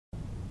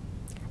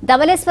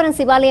ధవళేశ్వరం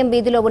శివాలయం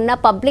వీధిలో ఉన్న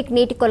పబ్లిక్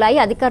నీటి కుళాయి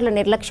అధికారుల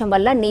నిర్లక్ష్యం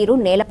వల్ల నీరు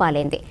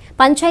నేలపాలైంది.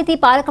 పంచాయతీ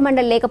పాలక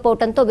మండలి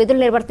లేకపోవడంతో విధులు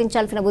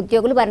నిర్వర్తించాల్సిన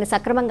ఉద్యోగులు వారిని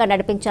సక్రమంగా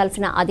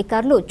నడిపించాల్సిన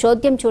అధికారులు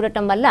చోద్యం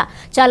చూడటం వల్ల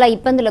చాలా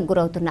ఇబ్బందులకు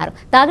గురవుతున్నారు.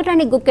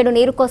 తాగటానికి గుక్కెడు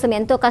నీరు కోసం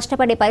ఎంతో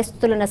కష్టపడే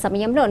పరిస్థితులున్న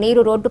సమయంలో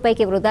నీరు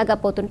రోడ్డుపైకి వృధాగా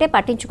పోతుంటే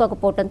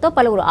పట్టించుకోకపోవడంతో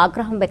పలువురు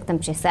ఆగ్రహం వ్యక్తం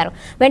చేశారు.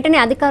 వెంటనే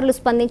అధికారులు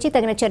స్పందించి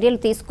తగిన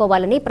చర్యలు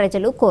తీసుకోవాలని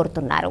ప్రజలు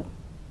కోరుతున్నారు.